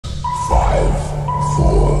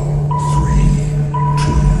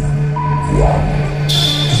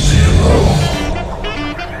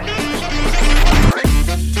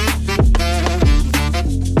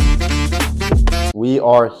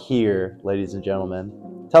are here, ladies and gentlemen.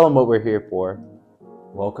 Tell them what we're here for.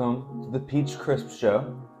 Welcome to the Peach Crisp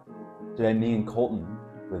Show. Today, me and Colton,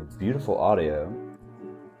 with beautiful audio,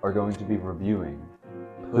 are going to be reviewing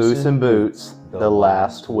Puss in Boots, The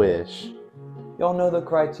Last Wish. Y'all know the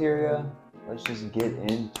criteria. Let's just get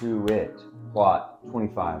into it. Plot,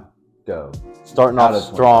 25. Go. Starting off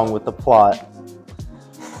strong with the plot.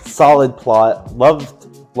 Solid plot.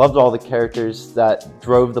 Loved all the characters that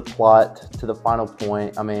drove the plot to the final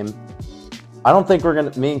point. I mean, I don't think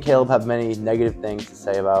me and Caleb have many negative things to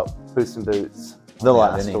say about Puss in Boots, The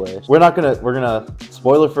Last Wish. We're gonna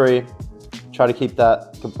spoiler free, try to keep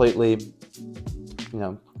that completely,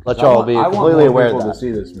 let y'all be completely aware of that. To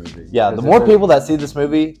see this movie. Yeah, the more people that see this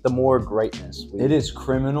movie, the more greatness. It is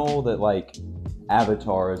criminal that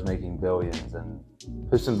Avatar is making billions and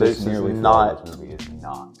Puss in Boots nearly not. This movie is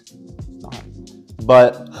not. It's not.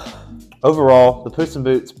 But overall, the Puss in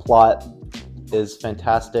Boots plot is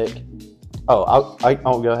fantastic. Oh,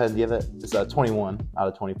 I'll go ahead and give it. It's a 21 out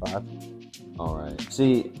of 25. All right.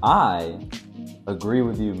 See, I agree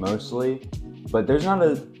with you mostly, but there's not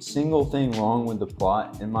a single thing wrong with the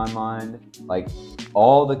plot in my mind.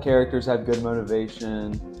 All the characters have good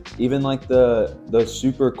motivation. Even the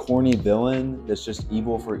super corny villain that's just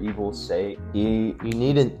evil for evil's sake. You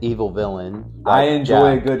need an evil villain. I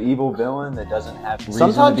enjoy a good evil villain that doesn't have reason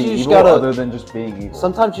sometimes to be you evil other than just being evil.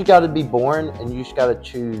 Sometimes you gotta be born and you just gotta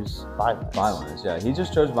choose violence. Violence, yeah. He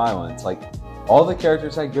just chose violence. All the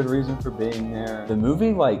characters had good reason for being there. The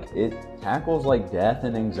movie, it tackles death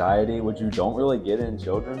and anxiety, which you don't really get in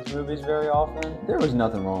children's movies very often. There was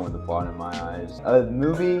nothing wrong with the plot in my eyes. A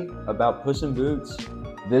movie about Puss in Boots,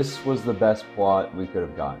 this was the best plot we could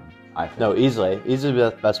have gotten, I think. No, easily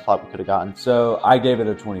the best plot we could have gotten. So I gave it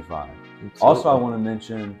a 25. Absolutely. Also, I want to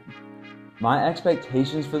mention, my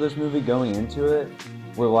expectations for this movie going into it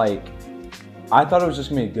were I thought it was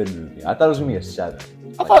just going to be a good movie. I thought it was going to be a 7.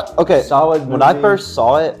 I thought, okay, solid movie. When I first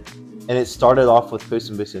saw it, and it started off with Puss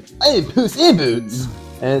in Boots, hey, Puss in Boots!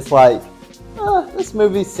 And it's this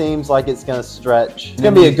movie seems like it's going to stretch. It's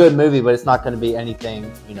going to be a good movie, but it's not going to be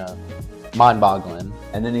anything, mind-boggling.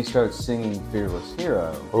 And then he starts singing Fearless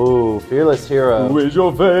Hero. Ooh, Fearless Hero. Who is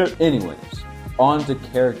your fate? Anyways, on to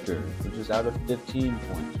characters, which is out of 15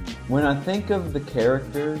 points. When I think of the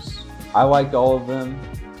characters, I liked all of them.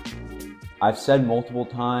 I've said multiple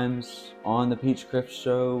times on the Peach Crisp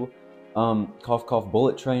Show, Cough Cough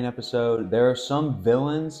Bullet Train episode, there are some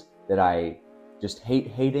villains that I just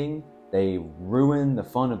hating. They ruin the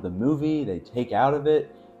fun of the movie, they take out of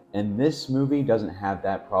it, and this movie doesn't have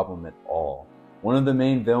that problem at all. One of the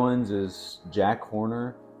main villains is Jack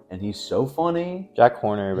Horner, and he's so funny. Jack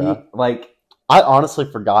Horner, bro. I honestly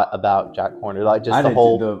forgot about Jack Horner.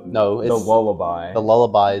 The lullaby. The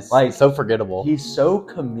lullaby is so forgettable. He's so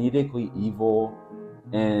comedically evil,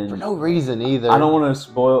 and for no reason either. I don't want to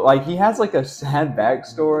spoil. He has a sad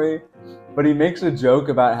backstory, but he makes a joke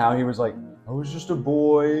about how he was I was just a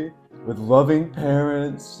boy with loving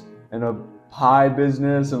parents and a pie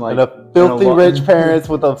business and a filthy rich parents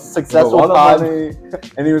with a successful pie money.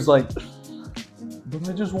 And he was but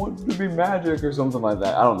I just wanted to be magic or something like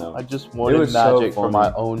that. I don't know. I just wanted magic for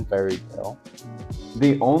my own fairy tale.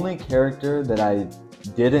 The only character that I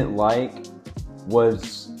didn't like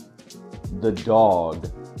was the dog,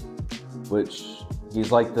 which he's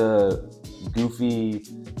the goofy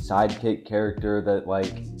sidekick character that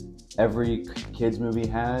every kids movie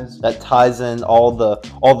has. That ties in all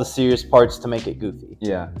the serious parts to make it goofy.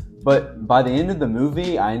 Yeah. But by the end of the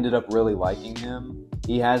movie, I ended up really liking him.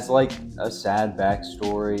 He has a sad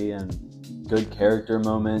backstory and good character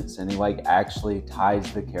moments, and he actually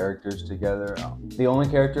ties the characters together. The only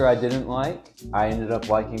character I didn't like, I ended up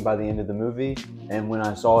liking by the end of the movie, and when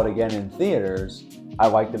I saw it again in theaters, I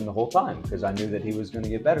liked him the whole time because I knew that he was going to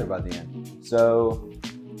get better by the end. So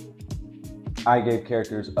I gave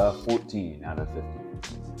characters a 14 out of 15.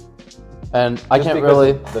 And I can't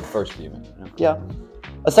really... The first viewing. Yeah.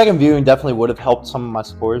 A second viewing definitely would have helped some of my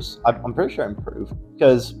scores. I'm pretty sure improved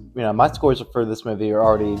because my scores for this movie are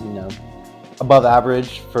already above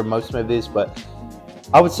average for most movies. But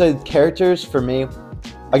I would say characters for me,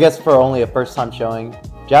 I guess for only a first time showing,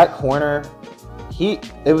 Jack Horner,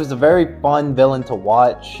 it was a very fun villain to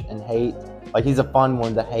watch and hate. He's a fun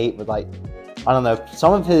one to hate, but I don't know,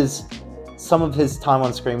 some of his time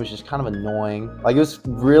on screen was just kind of annoying. It was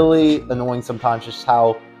really annoying sometimes just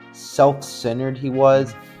how self-centered he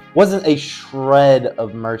was. Wasn't a shred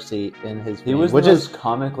of mercy in his He was which the is most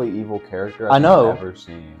comically evil character I've ever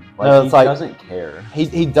seen. He doesn't care.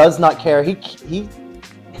 He does not care. He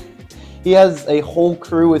has a whole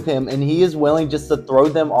crew with him, and he is willing just to throw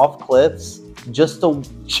them off cliffs just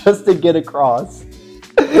to get across.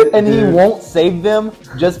 and he won't save them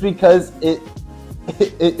just because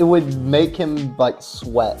it would make him like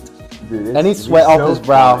sweat. Dude, any sweat off so his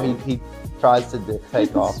brow, funny. he tries to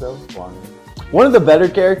take off. So funny. One of the better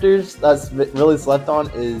characters that's really slept on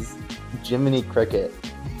is Jiminy Cricket.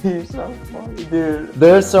 He's so funny, dude.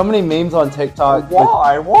 There's so many memes on TikTok.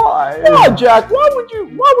 Why? Why, Jack? Why would you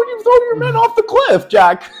throw your men off the cliff,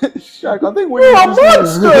 Jack? Jack, I think You're a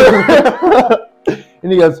monster.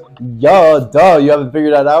 And he goes, "Yeah, duh, you haven't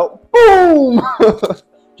figured that out." Boom.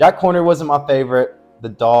 Jack Horner wasn't my favorite. The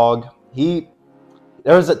dog. There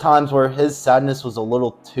was at times where his sadness was a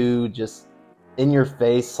little too just in your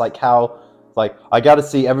face, like how, like, I got to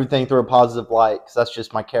see everything through a positive light because that's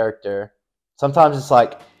just my character. Sometimes it's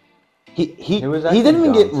like he didn't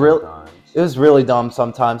even get real. It was really dumb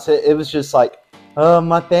sometimes. It was just like,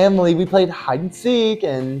 my family, we played hide and seek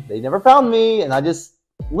and they never found me and I just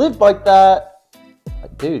lived like that.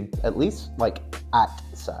 Like, dude, at least like act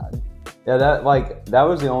sad. Yeah, that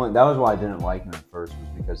was why I didn't like him at first, was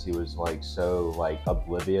because he was like so like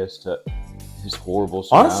oblivious to his horrible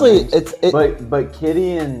surroundings. Honestly, but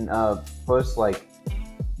Kitty and Puss like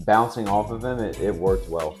bouncing off of him, it worked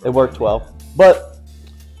well. It worked well, but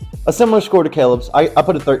a similar score to Caleb's. I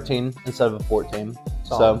put a 13 instead of a 14.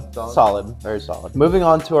 Solid, very solid. Moving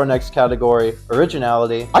on to our next category,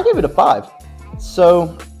 originality. I gave it a 5.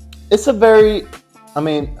 So it's a very, I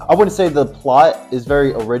wouldn't say the plot is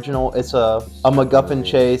very original. It's a MacGuffin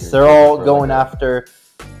chase. They're all going after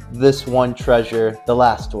this one treasure, the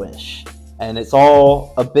Last Wish. And it's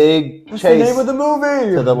all a big chase. That's the name of the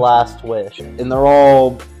movie! To the Last Wish. And they're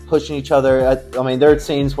all pushing each other. There are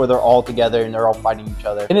scenes where they're all together and they're all fighting each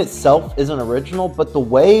other. In itself isn't original, but the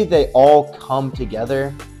way they all come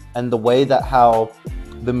together and the way that how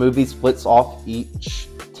the movie splits off each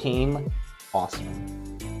team,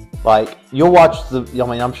 awesome. Like, you'll watch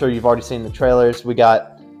I'm sure you've already seen the trailers. We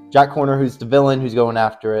got Jack Horner, who's the villain, who's going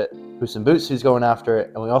after it. Puss in Boots, who's going after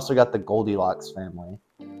it. And we also got the Goldilocks family.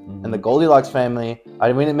 Mm-hmm. And the Goldilocks family, we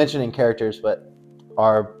didn't mention in characters, but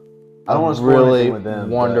are a really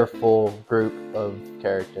wonderful group of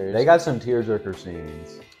characters. They got some tearjerker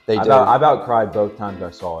scenes. They do. I about cried both times I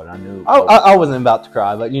saw it. I knew. I wasn't about to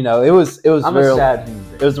cry, but it was. I'm real, a sad human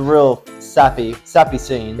being. It was a real sappy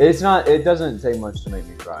scene. It doesn't take much to make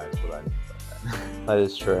me cry. Is what I mean by that. That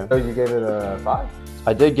is true. So you gave it a 5?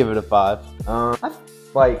 I did give it a 5.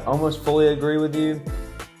 I almost fully agree with you,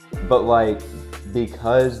 but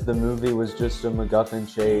because the movie was just a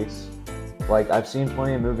MacGuffin chase. I've seen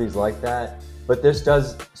plenty of movies like that, but this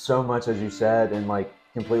does so much, as you said, in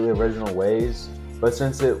completely original ways. But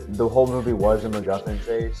since the whole movie was a MacGuffin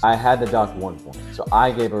chase, I had to dock 1 point. So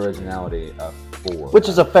I gave originality a 4. Which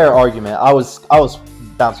is a fair argument. I was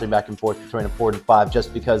bouncing back and forth between a 4 and 5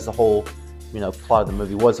 just because the whole plot of the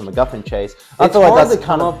movie was a MacGuffin chase. I feel like that's hard to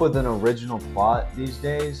come up with an original plot these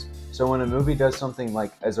days. So when a movie does something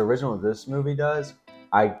as original as this movie does,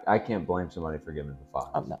 I can't blame somebody for giving it a 5.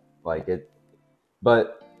 Oh, no.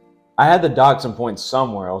 But I had to dock some points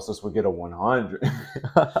somewhere, else this would get a 100.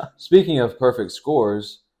 Speaking of perfect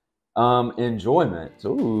scores, enjoyment.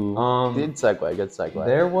 Ooh, good segue.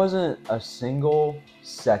 There wasn't a single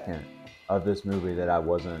second of this movie that I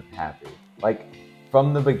wasn't happy.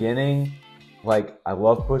 From the beginning, I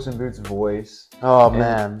love Puss in Boots' voice. Oh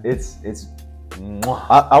man, it's.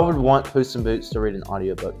 I would want Puss in Boots to read an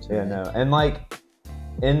audiobook too. Yeah, no, and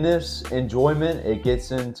in this enjoyment, it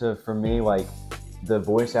gets into, for me, the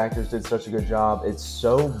voice actors did such a good job. It's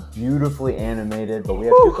so beautifully animated, but we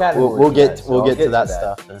have 2 categories. We'll get to that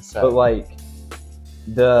stuff in a second.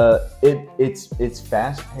 But it's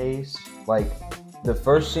fast paced. The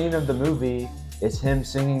first scene of the movie is him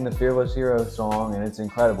singing the Fearless Hero song, and it's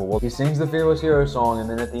incredible. Well, he sings the Fearless Hero song, and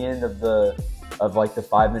then at the end of the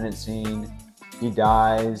 5-minute scene, he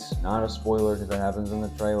dies. Not a spoiler because that happens in the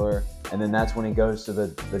trailer. And then that's when he goes to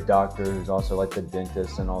the doctor, who's also the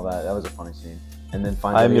dentist and all that. That was a funny scene. And then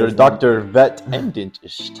finds I'm your doctor, vet, and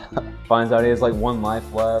dentist. Finds out he has 1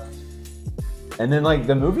 life left. And then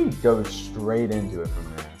the movie goes straight into it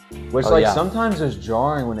from there. Which sometimes is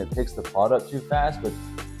jarring when it picks the plot up too fast, but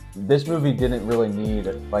this movie didn't really need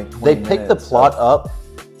 20 minutes. They picked the plot up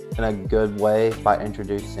in a good way by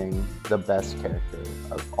introducing the best character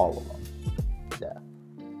of all of them.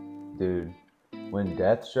 Dude, when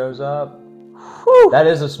Death shows up, whew, that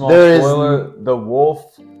is a small spoiler. The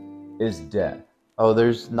wolf is Death. Oh,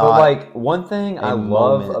 there's not. But one thing I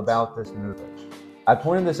love about this movie, I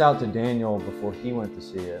pointed this out to Daniel before he went to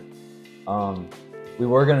see it. We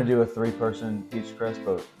were gonna do a 3-person Peach Crisp,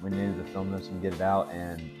 but we needed to film this and get it out,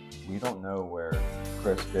 and we don't know where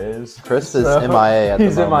Crisp is. Crisp is MIA at the moment.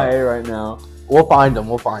 He's MIA right now. We'll find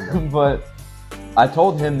him. But I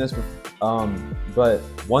told him this, but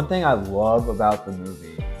one thing I love about the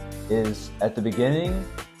movie is at the beginning,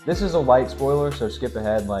 this is a light spoiler, so skip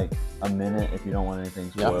ahead like a minute if you don't want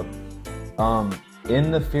anything spoiled. Yep.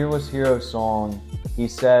 In the Fearless Hero song, he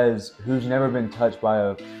says, "Who's never been touched by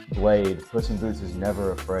a blade? Puss in Boots is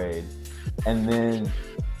never afraid." And then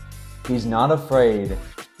he's not afraid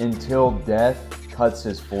until death cuts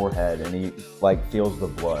his forehead and he like feels the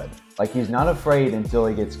blood. Like he's not afraid until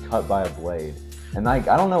he gets cut by a blade. And like,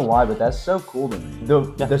 I don't know why, but that's so cool to me.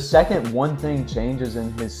 The second one thing changes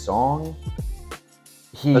in his song,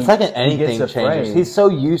 the second anything changes, he's so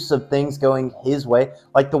used to things going his way.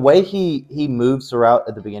 Like the way he moves throughout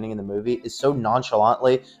at the beginning of the movie is so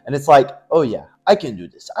nonchalantly, and it's like, oh yeah, I can do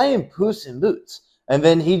this. I am Puss in Boots. And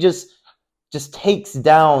then he just takes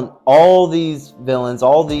down all these villains,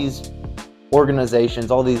 all these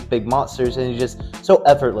organizations, all these big monsters, and he just so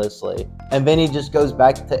effortlessly. And then he just goes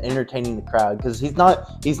back to entertaining the crowd, because he's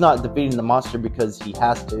not defeating the monster because he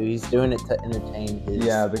has to. He's doing it to entertain his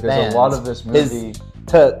fans. A lot of this movie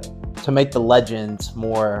to make the legends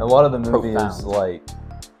more. A lot of the movie profound. Is like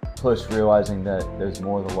Puss realizing that there's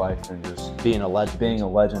more to life than just being a legend. Being a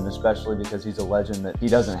legend, especially because he's a legend that he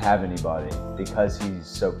doesn't have anybody because he's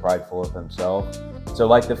so prideful of himself. So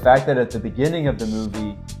like the fact that at the beginning of the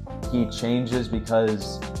movie he changes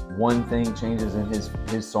because one thing changes in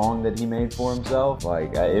his song that he made for himself.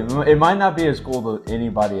 Like it might not be as cool to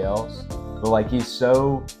anybody else, but like he's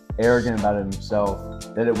so arrogant about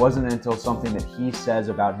himself that it wasn't until something that he says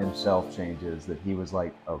about himself changes that he was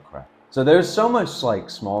like, oh crap. So there's so much like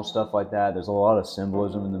small stuff like that. There's a lot of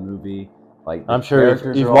symbolism in the movie. Like I'm sure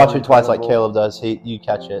if you've watched it twice like Caleb does, you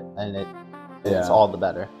catch it, and it's all the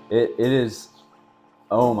better. It is.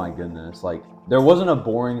 Oh my goodness! Like there wasn't a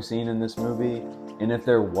boring scene in this movie, and if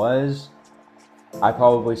there was, I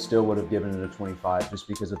probably still would have given it a 25 just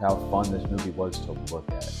because of how fun this movie was to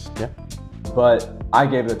look at. Yeah. But I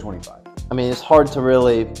gave it a 25. I mean, it's hard to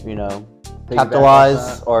really,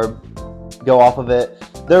 capitalize or go off of it.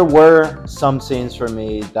 There were some scenes for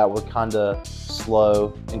me that were kind of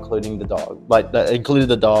slow, including the dog. Like, that included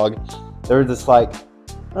the dog. They were just like,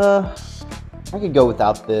 I could go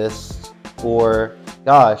without this, or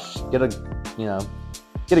gosh, get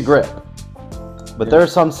a grip. But there are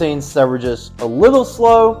some scenes that were just a little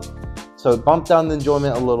slow, so it bumped down the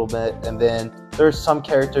enjoyment a little bit. And then there's some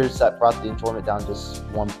characters that brought the enjoyment down just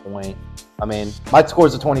 1 point. I mean, my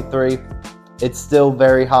score's a 23. It's still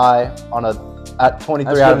very high at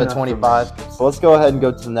 23 out of a 25. So let's go ahead and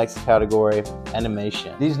go to the next category,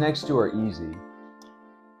 animation. These next two are easy.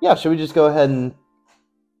 Yeah, should we just go ahead and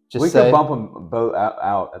we could bump them both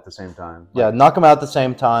out at the same time. Yeah, knock them out at the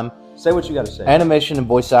same time. Say what you got to say. Animation and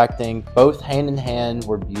voice acting, both hand in hand,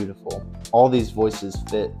 were beautiful. All these voices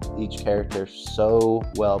fit each character so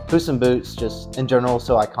well. Puss in Boots, just in general,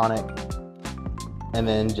 so iconic. And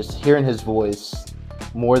then just hearing his voice,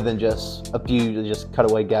 more than just a few just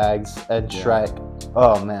cutaway gags. And Shrek,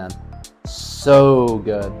 oh man, so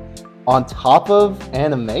good. On top of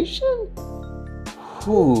animation,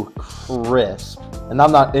 whew, crisp.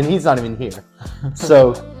 And he's not even here.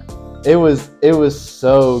 So it was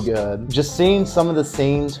so good. Just seeing some of the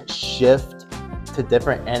scenes shift to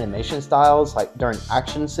different animation styles, like during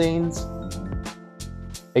action scenes,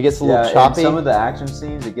 it gets a little choppy. Some of the action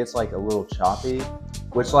scenes, it gets like a little choppy,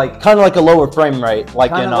 which like kind of like a lower frame rate,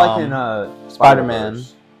 like in Spider-Man.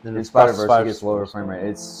 In Spider-Verse, it gets lower frame rate.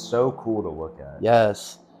 It's so cool to look at.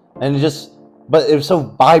 Yes, and but it was so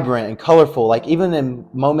vibrant and colorful. Like even in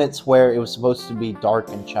moments where it was supposed to be dark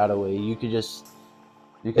and shadowy, you could just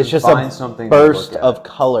it's just find something burst of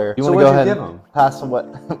color. You want to go ahead and pass on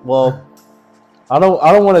what? Well, I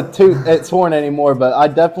don't want to toot its horn anymore, but I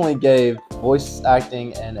definitely gave voice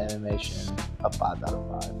acting and animation a 5 out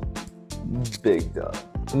of 5. Big dub.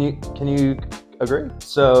 Can you agree?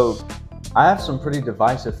 So I have some pretty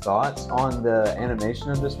divisive thoughts on the animation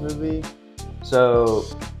of this movie. So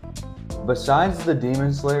besides the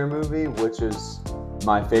Demon Slayer movie, which is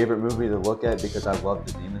my favorite movie to look at because I love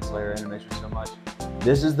the Demon Slayer animation so much,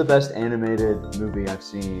 this is the best animated movie I've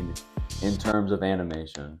seen in terms of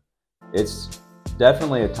animation. It's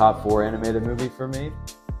definitely a top 4 animated movie for me,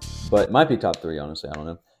 but it might be top 3, honestly, I don't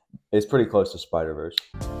know. It's pretty close to Spider-Verse.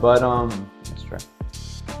 But that's true.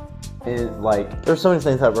 There's so many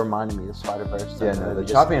things that reminded me of Spider-Verse. Yeah, no, the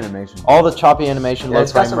choppy animation. All the choppy animation, low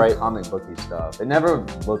it's got frame rate. some comic booky stuff. It never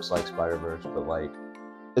looks like Spider-Verse, but like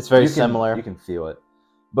it's very similar. You can feel it,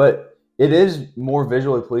 but it is more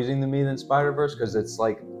visually pleasing to me than Spider-Verse because it's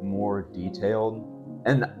like more detailed,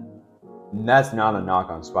 and that's not a knock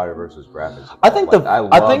on Spider-Verse's graphics. I think I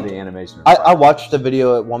love the animation. I watched the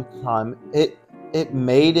video at one time. it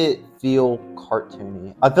made it feel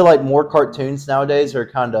cartoony. I feel like more cartoons nowadays are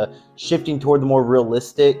kind of shifting toward the more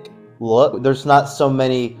realistic look. There's not so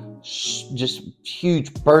many just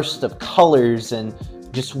huge bursts of colors and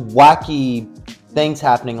just wacky things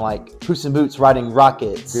happening, like Puss in Boots riding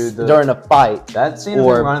rockets during a fight. That scene of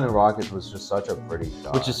him riding the rockets was just such a pretty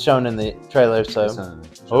shot. Which is shown in the trailer, so...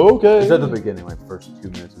 Okay. It's at the beginning, like first 2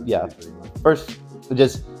 minutes of the movie. First,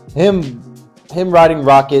 just him riding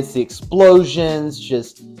rockets, the explosions,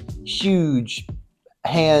 just huge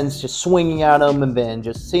hands just swinging at him, and then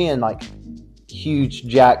just seeing, like, huge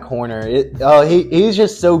Jack Horner. He's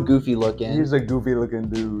just so goofy looking. He's a goofy looking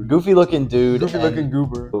dude. Goofy looking dude. Goofy looking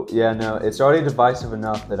goober. Yeah, no, it's already divisive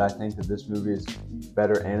enough that I think that this movie is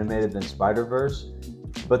better animated than Spider-Verse.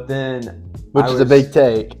 But then... Which is a big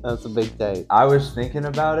take. That's a big take. I was thinking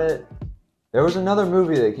about it. There was another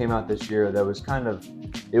movie that came out this year that was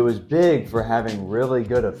it was big for having really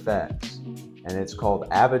good effects. And it's called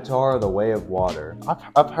Avatar: The Way of Water.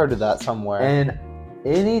 I've heard of that somewhere. And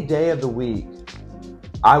any day of the week,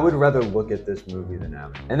 I would rather look at this movie than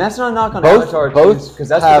Avatar. And that's not a knock on Avatar, because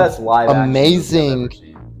that's the best live action amazing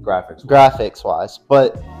graphics wise,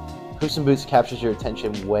 but Puss in Boots captures your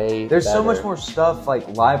attention way There's better. so much more stuff, like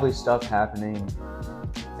lively stuff happening,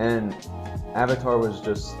 and Avatar was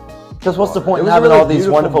just... Because what's the point in having all these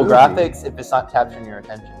wonderful graphics if it's not capturing your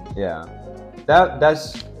attention? Yeah.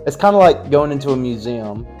 That's... It's kind of like going into a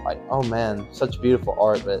museum, like, oh man, such beautiful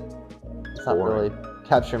art, but it's not really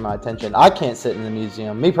capturing my attention. I can't sit in the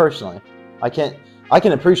museum, me personally. I can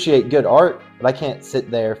appreciate good art, but I can't sit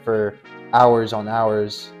there for hours on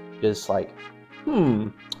hours just like,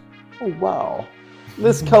 oh wow,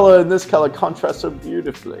 this color and this color contrast so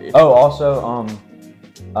beautifully. Oh, also,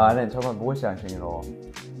 I didn't talk about voice acting at all.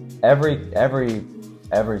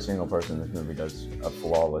 Every single person in this movie does a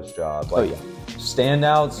flawless job. Like,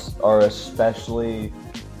 standouts are especially...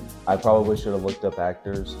 I probably should have looked up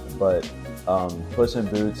actors, but Puss in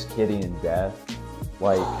Boots, Kitty, and Death.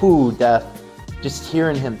 Like, ooh, Death. Just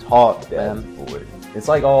hearing him talk, man. Boy. It's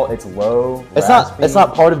like it's low. It's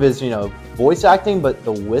not part of his, voice acting, but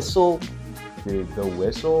the whistle. Dude, the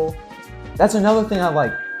whistle. That's another thing I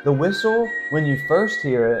like. The whistle, when you first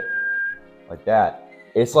hear it, like that,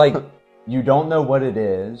 it's like you don't know what it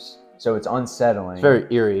is, so it's unsettling. It's very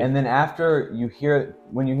eerie. And then after you hear it,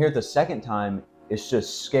 when you hear it the second time, it's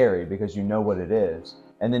just scary because you know what it is.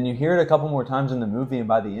 And then you hear it a couple more times in the movie, and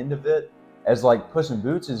by the end of it, as like Puss in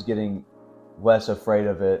Boots is getting less afraid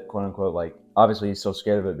of it, quote unquote, like obviously he's still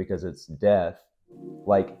scared of it because it's death.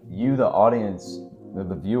 Like you, the audience,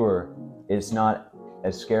 the viewer, it's not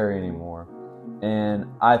as scary anymore. And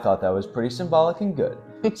I thought that was pretty symbolic and good.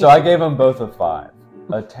 So I gave them both a 5.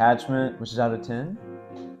 Attachment, which is out of 10.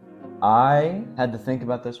 I had to think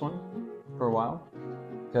about this one for a while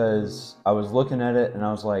because I was looking at it and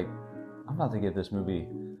I was like, I'm about to give this movie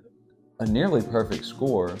a nearly perfect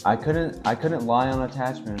score. I couldn't lie on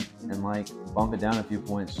attachment and like bump it down a few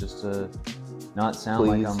points just to not sound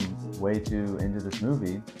like I'm way too into this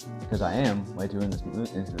movie, because I am way too into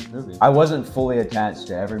this movie. I wasn't fully attached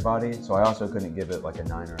to everybody, so I also couldn't give it like a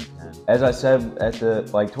 9 or a 10. As I said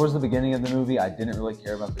towards the beginning of the movie, I didn't really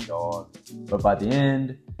care about the dog, but by the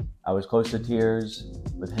end, I was close to tears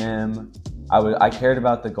with him. I cared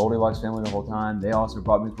about the Goldilocks family the whole time. They also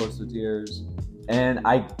brought me close to tears. And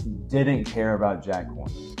I didn't care about Jack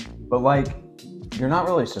Horner. But like, you're not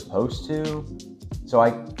really supposed to. So I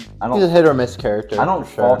don't... He's a hit or miss character. I don't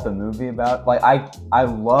fault the movie about... Like, I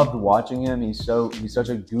loved watching him. He's such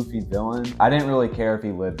a goofy villain. I didn't really care if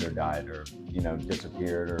he lived or died or,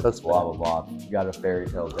 disappeared or blah, blah, blah. Got a fairy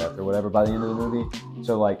tale death or whatever by the end of the movie.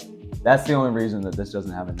 So like, that's the only reason that this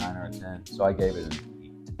doesn't have a 9 or a 10. So I gave it an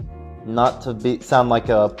 8. Not to sound like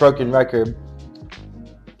a broken record,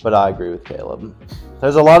 but I agree with Caleb.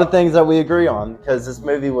 There's a lot of things that we agree on because this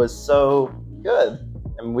movie was so good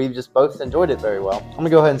and we just both enjoyed it very well. I'm gonna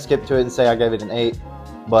go ahead and skip to it and say I gave it an 8,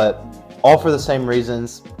 but all for the same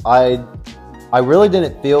reasons. I really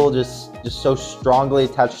didn't feel just so strongly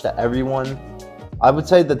attached to everyone. I would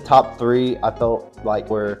say the top 3 I felt like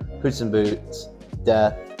were Puss in Boots,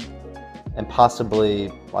 Death, and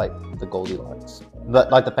possibly like the Goldilocks,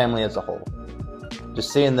 but like the family as a whole.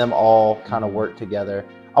 Just seeing them all kind of work together.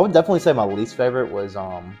 I would definitely say my least favorite was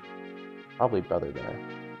probably Brother Bear.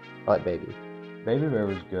 I like Baby. Baby Bear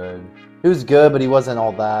was good. He was good, but he wasn't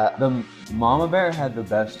all that. The Mama Bear had the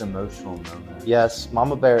best emotional moment. Yes,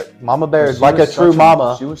 Mama Bear is like a true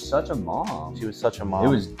mama. She was such a mom. She was such a mom. It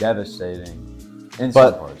was devastating. In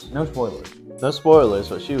some parts. No spoilers. No spoilers,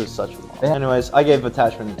 but she was such a mom. Anyways, I gave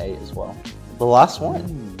Attachment an 8 as well. The last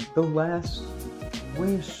one. The Last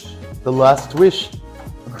Wish. The Last Wish.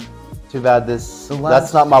 Too bad that's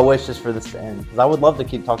not my wish is for this to end. Because I would love to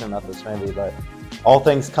keep talking about this movie, but all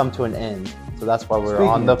things come to an end. So that's why we're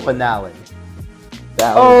on the finale.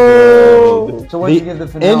 That was good. So what did you give the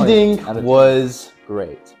finale? Ending was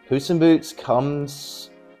great. Puss in Boots comes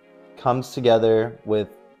together with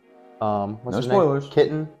what's his spoilers.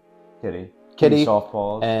 Name? Kitty. Soft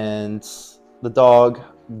paws. And the dog.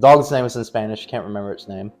 The dog's name is in Spanish. Can't remember its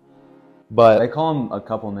name. But they call him a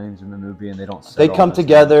couple names in the movie, and they don't. They come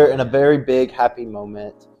together in a very big happy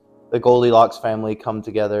moment. The Goldilocks family come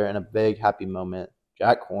together in a big happy moment.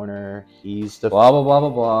 Jack Horner, he's the blah blah blah blah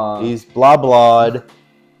blah. He's blah blah'd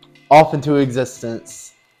off into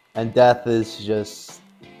existence, and death is just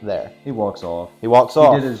there. He walks off. He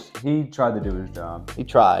tried to do his job. He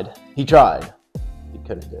tried. He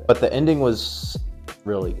couldn't do it. But the ending was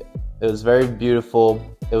really good. It was very beautiful.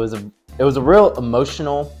 It was a real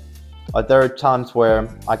emotional. Like there are times where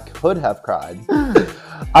I could have cried.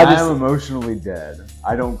 I am emotionally dead.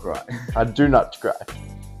 I don't cry. I do not cry.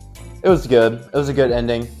 It was good. It was a good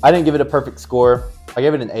ending. I didn't give it a perfect score. I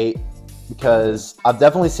gave it an 8 because I've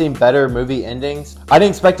definitely seen better movie endings. I didn't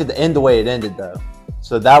expect it to end the way it ended though.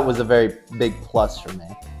 So that was a very big plus for me.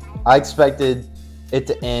 I expected it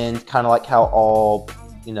to end kind of like how all,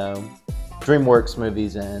 DreamWorks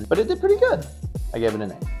movies end. But it did pretty good. I gave it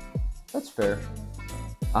an 8. That's fair.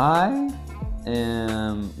 I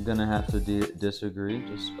am gonna have to disagree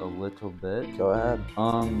just a little bit. Go ahead.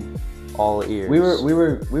 All ears. We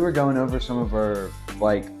were going over some of our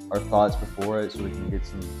thoughts before it, so we can get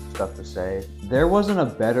some stuff to say. There wasn't a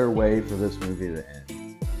better way for this movie to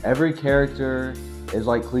end. Every character is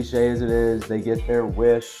like cliche as it is. They get their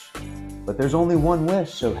wish, but there's only one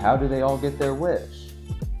wish. So how do they all get their wish?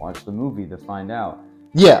 Watch the movie to find out.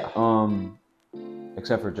 Yeah.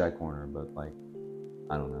 Except for Jack Horner, but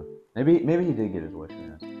I don't know. Maybe he did get his wish,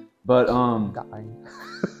 yes. But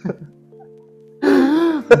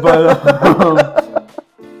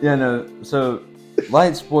yeah, no. So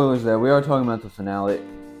light spoilers there. We are talking about the finale,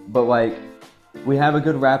 but we have a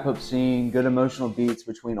good wrap up scene, good emotional beats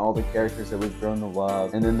between all the characters that we've grown to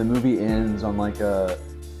love, and then the movie ends on a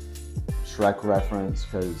Shrek reference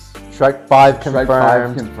because Shrek 5 confirmed.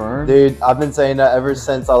 Shrek 5 confirmed. Dude, I've been saying that ever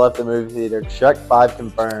since I left the movie theater. Shrek 5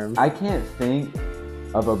 confirmed. I can't think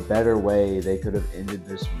of a better way they could have ended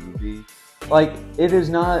this movie. It is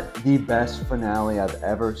not the best finale I've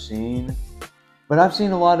ever seen, but I've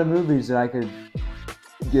seen a lot of movies that I could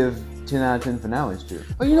give 10 out of 10 finales to.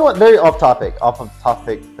 Well, you know what? Very off of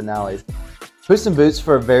topic finales. Puss in Boots,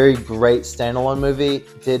 for a very great standalone movie,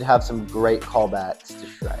 did have some great callbacks to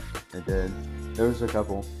Shrek. It did. There was a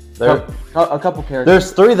couple. A couple characters.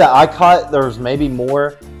 There's 3 that I caught. There was maybe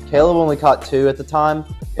more. Caleb only caught 2 at the time,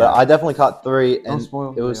 but I definitely caught 3. And don't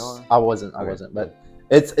spoil. It was. I wasn't. But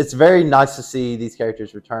it's very nice to see these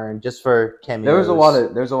characters return just for cameos. There's a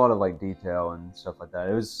lot of detail and stuff like that.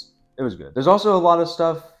 It was good. There's also a lot of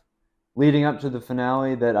stuff leading up to the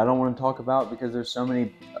finale that I don't want to talk about because there's so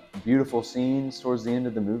many beautiful scenes towards the end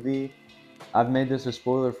of the movie. I've made this as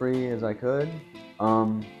spoiler free as I could.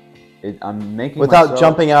 I'm making without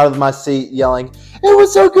jumping out of my seat yelling, "It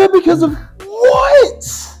was so good because of what?"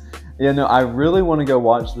 Yeah, no, I really want to go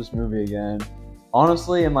watch this movie again.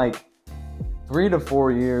 Honestly, in 3 to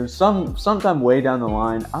 4 years, sometime way down the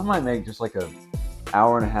line, I might make just a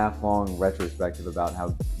hour and a half long retrospective about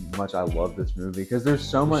how much I love this movie because there's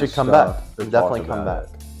so much. Should come back. Definitely come back.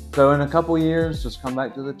 So in a couple years, just come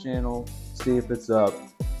back to the channel, see if it's up.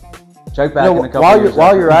 Check back in a couple years.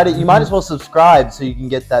 While you're at it, you might as well subscribe so you can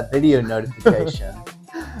get that video notification.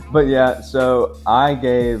 But yeah, so I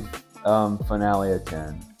gave finale a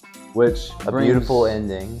 10, which a beautiful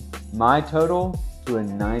ending. My total to a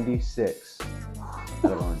 96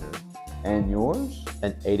 out of 100. And yours?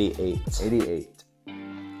 An 88. 88.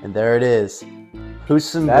 And there it is.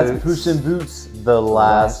 Puss in Boots, The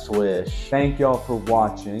Last Wish. Thank y'all for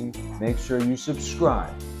watching. Make sure you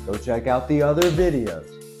subscribe. Go check out the other videos.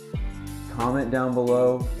 Comment down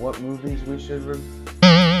below what movies we should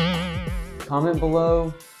Comment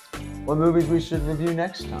below what movies we should review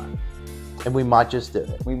next time. And we might just do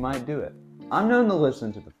it. We might do it. I'm known to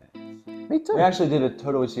listen to the fans. Me too. We actually did a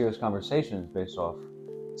Totally Serious Conversations based off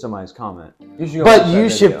somebody's comment. You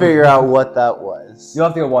should figure out what that was. You'll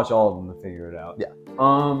have to go watch all of them to figure it out. Yeah.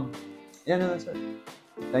 Yeah, no, that's it.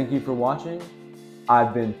 Thank you for watching.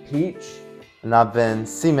 I've been Peach. And I've been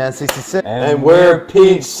C-Man66. And we're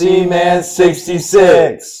Peach C-Man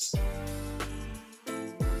 66.